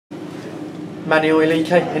Manny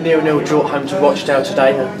Oyeleke, a 0-0 draw at home to Rochdale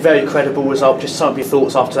today, a very credible result. Just some of your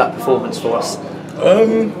thoughts after that performance for us.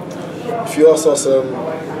 If you ask us,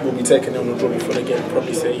 will we take a 0-0 draw before the game?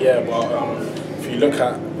 Probably say yeah, but if you look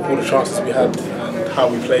at all the chances we had and how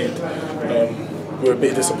we played, we're a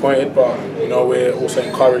bit disappointed, but you know, we're also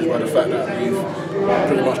encouraged by the fact that we've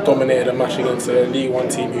pretty much dominated a match against a League One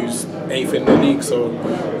team who's 8th in the league. So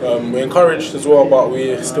we're encouraged as well, but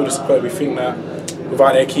we're still disappointed. We think that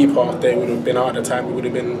without their keeper, they would have been out at the time. We would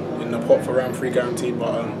have been in the pot for round 3 guaranteed.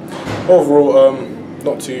 But overall,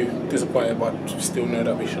 not too disappointed, but still know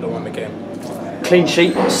that we should have won the game. Clean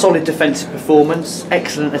sheet, solid defensive performance,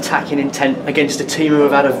 excellent attacking intent against a team who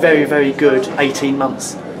have had a very, very good 18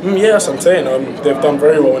 months. Yeah, that's what I'm saying. They've done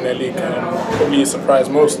very well in their league. Probably surprised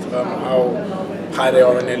most how high they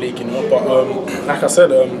are in their league, you know. But like I said,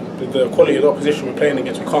 the quality of the opposition we're playing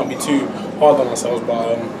against, we can't be too hard on ourselves.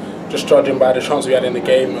 But just judging by the chance we had in the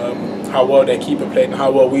game, how well their keeper played and how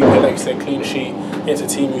well we played, like you said, clean sheet against a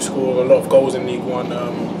team who scored a lot of goals in League One.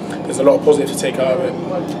 There's a lot of positives to take out of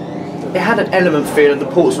it. It had an element feel of the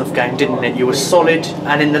Portsmouth game, didn't it? You were solid,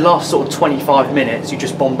 and in the last sort of 25 minutes, you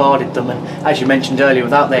just bombarded them. And as you mentioned earlier,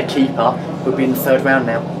 without their keeper, we'll be in the 3rd round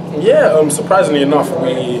now. Yeah, surprisingly enough,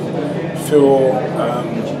 we feel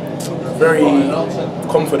very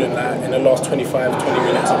confident that in the last 25-20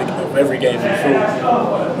 minutes of every game,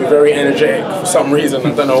 we're very energetic for some reason.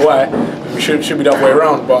 I don't know why. We should be the other way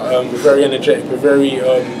around, but we're very energetic. We're very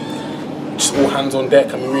just all hands on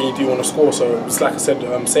deck, and we really do want to score. So it's like I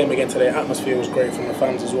said, same again today. Atmosphere was great from the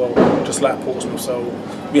fans as well, just like Portsmouth. So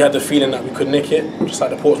we had the feeling that we could nick it, just like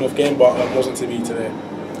the Portsmouth game, but it wasn't to be today.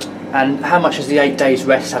 And how much has the 8 days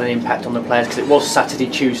rest had an impact on the players? Because it was Saturday,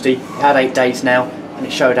 Tuesday. You had 8 days now, and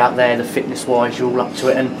it showed out there, the fitness-wise, you're all up to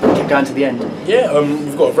it, and kept going to the end. Yeah,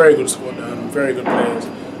 we've got a very good squad, very good players.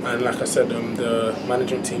 And like I said, the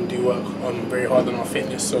management team do work very hard on our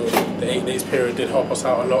fitness, so the 8 days period did help us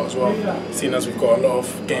out a lot as well, seeing as we've got a lot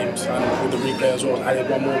of games, and with the replay as well, added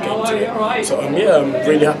one more game to it. So yeah, I'm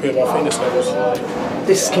really happy with our fitness levels.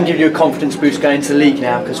 This can give you a confidence boost going into the league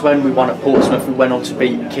now, because when we won at Portsmouth, we went on to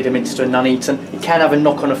beat Kidderminster and Nuneaton. It can have a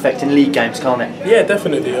knock-on effect in league games, can't it? Yeah,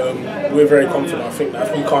 definitely. We're very confident. I think that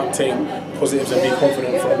if we can't take positives and be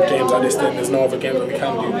confident from games like this, then there's no other games that we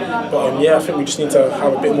can do. But yeah, I think we just need to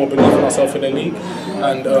have a bit more belief in ourselves in the league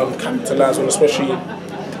and capitalise on especially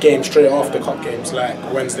the games straight after cup games like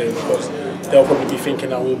Wednesday, because they'll probably be thinking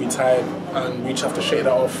that we'll be tired and we just have to shake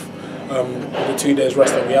that off with the 2 days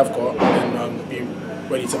rest that we have got and be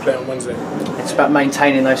ready to play on Wednesday. It's about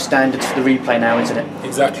maintaining those standards for the replay now, isn't it?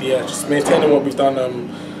 Exactly, yeah. Just maintaining what we've done.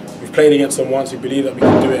 We've played against them once. We believe that we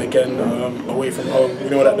can do it again away from home. We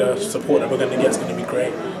know that the support that we're going to get is going to be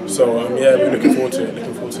great. So yeah, we're looking forward to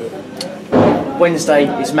it. Wednesday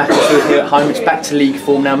is Macclesfield here at home. It's back to league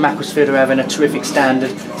form now. Macclesfield are having a terrific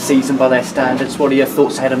standard season by their standards. What are your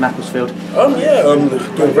thoughts ahead of Macclesfield? Yeah,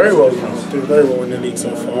 doing very well. Doing very well in the league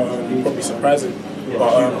so far. Probably surprising, but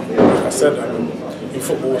like I said, in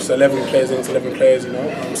football it's 11 players against 11 players, you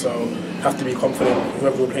know. So have to be confident.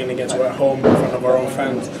 Whoever we're playing against, we're at home in front of our own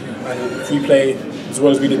fans, and if we play as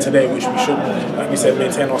well as we did today, which we should, like we said,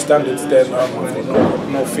 maintain our standards, then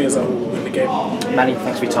no fears that we'll win the game. Manny,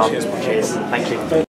 thanks for your time. Cheers. Cheers. Thank you.